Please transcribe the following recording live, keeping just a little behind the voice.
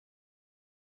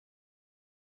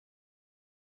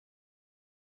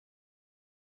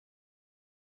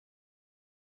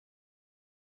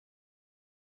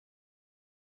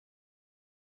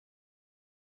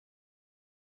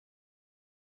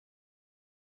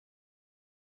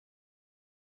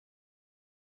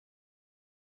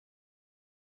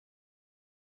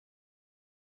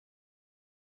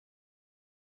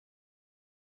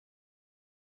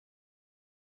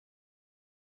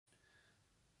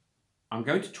I'm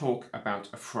going to talk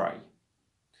about affray.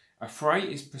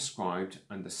 Affray is prescribed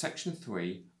under Section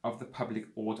 3 of the Public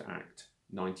Order Act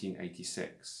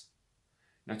 1986.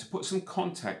 Now, to put some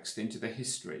context into the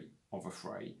history of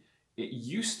affray, it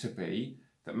used to be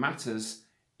that matters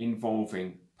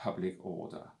involving public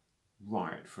order,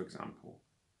 riot for example,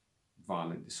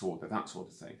 violent disorder, that sort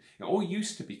of thing, it all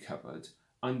used to be covered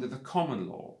under the common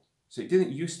law. So it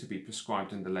didn't used to be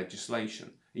prescribed under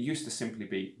legislation. It used to simply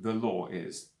be the law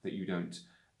is that you don't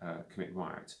commit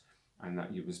riot, and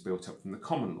that it was built up from the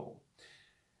common law.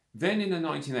 Then in the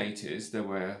 1980s there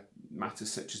were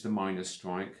matters such as the miners'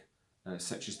 strike,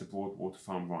 such as the Broadwater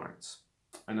Farm riots.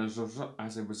 And as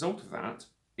a result of that,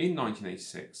 in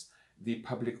 1986, the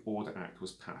Public Order Act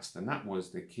was passed, and that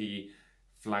was the key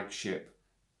flagship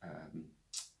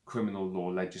criminal law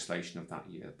legislation of that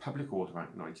year, the Public Order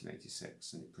Act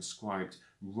 1986, and it prescribed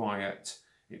riot,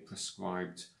 it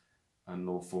prescribed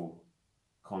unlawful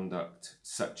conduct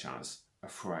such as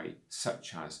affray,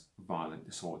 such as violent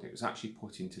disorder. It was actually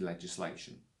put into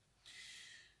legislation.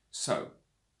 So,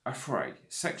 affray,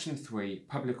 Section 3,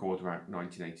 Public Order Act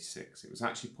 1986, it was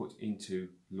actually put into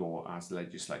law as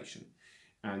legislation.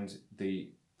 And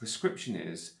the prescription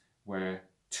is where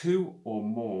two or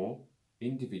more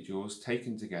individuals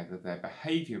taken together, their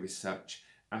behaviour is such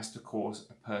as to cause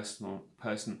a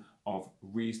person of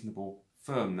reasonable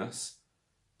firmness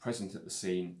present at the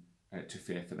scene to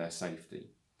fear for their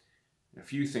safety. A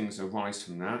few things arise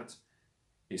from that.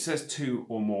 It says two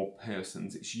or more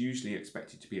persons. It's usually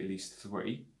expected to be at least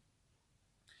three.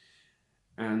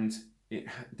 And it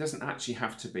doesn't actually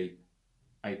have to be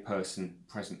a person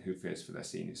present who fears for their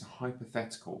scene. It's a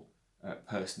hypothetical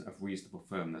person of reasonable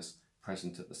firmness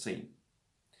present at the scene.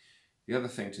 The other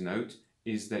thing to note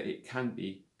is that it can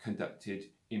be conducted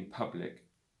in public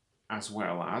as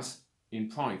well as in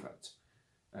private.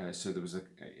 So there was an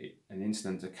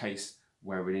incident, a case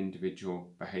where an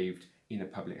individual behaved in a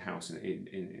public house,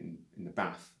 in the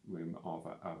bathroom of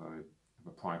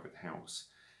a private house.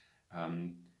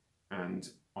 And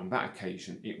on that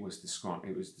occasion, it was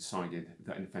decided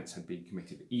that an offence had been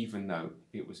committed, even though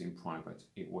it was in private,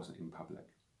 it wasn't in public.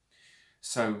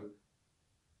 So,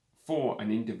 for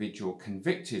an individual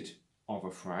convicted of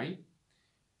affray,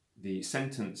 the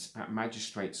sentence at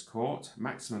Magistrates' Court,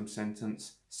 maximum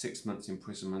sentence 6 months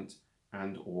imprisonment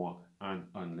and or an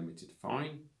unlimited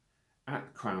fine.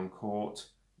 At Crown Court,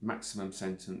 maximum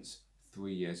sentence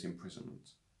 3 years imprisonment.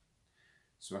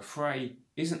 So affray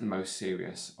isn't the most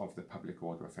serious of the public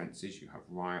order offences. You have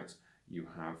riot, you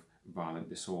have violent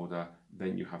disorder,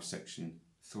 then you have Section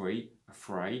 3,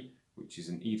 affray, which is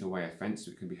an either way offence,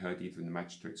 so it can be heard either in the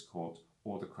Magistrates' Court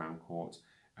or the Crown Court,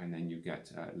 and then you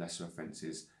get lesser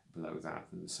offences below that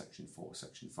than the Section 4,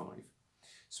 Section 5.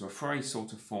 So affray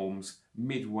sort of forms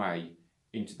midway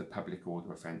into the public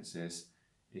order offences.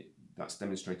 That's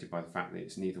demonstrated by the fact that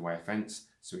it's an either way offence,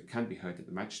 so it can be heard at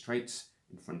the magistrates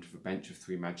in front of a bench of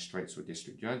 3 magistrates or a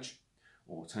district judge,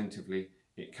 or alternatively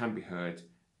it can be heard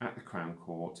at the Crown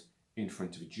Court in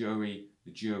front of a jury.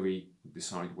 The jury would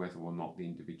decide whether or not the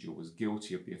individual was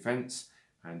guilty of the offence,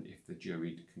 and if the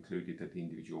jury concluded that the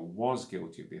individual was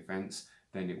guilty of the offence,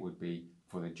 then it would be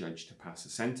for the judge to pass a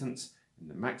sentence, and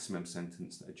the maximum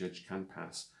sentence that a judge can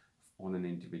pass on an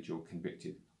individual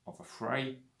convicted of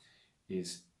affray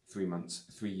is 3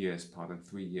 years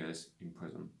in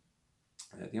prison.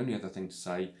 The only other thing to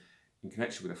say in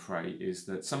connection with affray is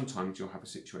that sometimes you'll have a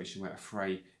situation where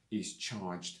affray is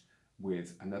charged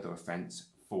with another offence,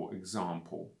 for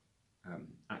example,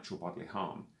 actual bodily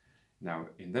harm. Now,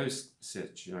 in those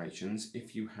situations,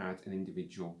 if you had an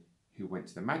individual who went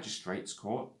to the Magistrates'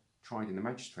 Court, tried in the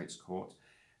Magistrates' Court,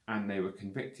 and they were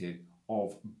convicted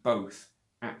of both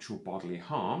actual bodily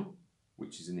harm,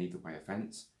 which is an either way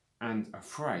offence, and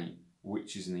affray,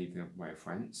 which is an either way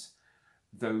offence,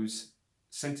 those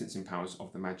sentencing powers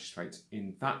of the magistrates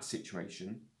in that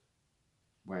situation,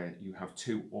 where you have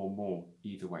 2 or more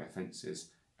either way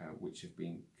offences which have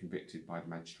been convicted by the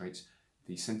magistrates,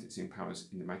 the sentencing powers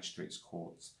in the magistrates'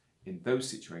 courts in those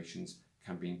situations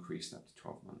can be increased up to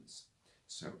 12 months.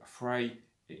 So affray,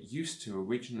 it used to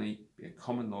originally be a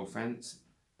common law offence.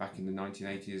 Back in the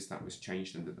 1980s, that was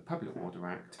changed under the Public Order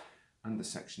Act, under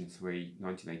Section 3,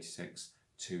 1986,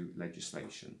 to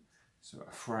legislation. So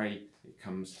affray, it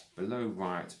comes below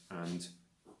riot and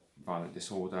violent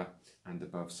disorder, and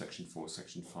above Section 4,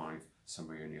 Section 5,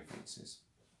 summary only offences.